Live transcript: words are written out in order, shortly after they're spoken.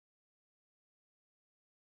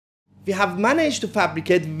We have managed to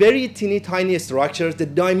fabricate very tiny structures. The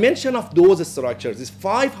dimension of those structures is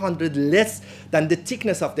 500 less than the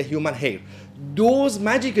thickness of the human hair. Those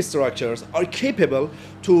magic structures are capable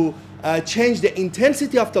to change the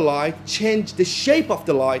intensity of the light, change the shape of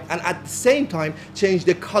the light, and at the same time change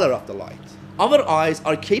the color of the light. Our eyes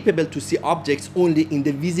are capable to see objects only in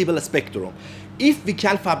the visible spectrum. If we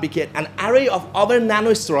can fabricate an array of our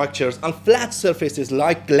nanostructures on flat surfaces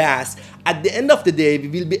like glass, at the end of the day, we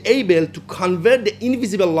will be able to convert the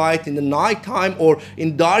invisible light in the nighttime or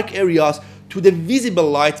in dark areas to the visible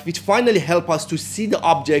light, which finally help us to see the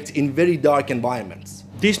objects in very dark environments.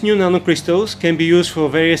 These new nanocrystals can be used for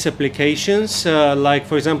various applications, like,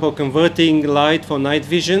 for example, converting light for night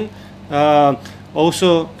vision,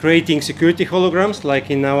 also creating security holograms, like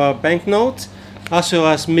in our banknotes, as well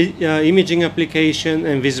as imaging application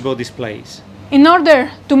and visible displays. In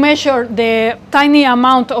order to measure the tiny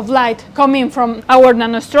amount of light coming from our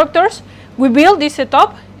nanostructures, we built this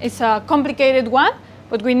setup. It's a complicated one,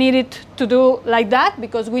 but we need it to do like that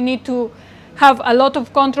because we need to have a lot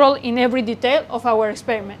of control in every detail of our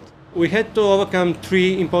experiment. We had to overcome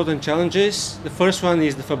three important challenges. The first one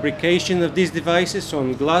is the fabrication of these devices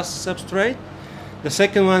on glass substrate. The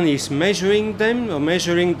second one is measuring them, or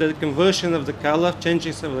measuring the conversion of the color,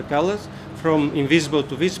 changes of the colors from invisible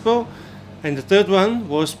to visible. And the third one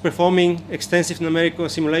was performing extensive numerical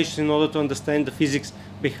simulations in order to understand the physics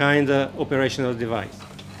behind the operation of the device.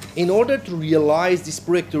 In order to realize this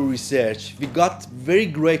breakthrough research, we got very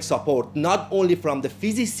great support, not only from the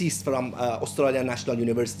physicists from Australian National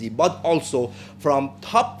University, but also from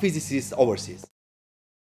top physicists overseas.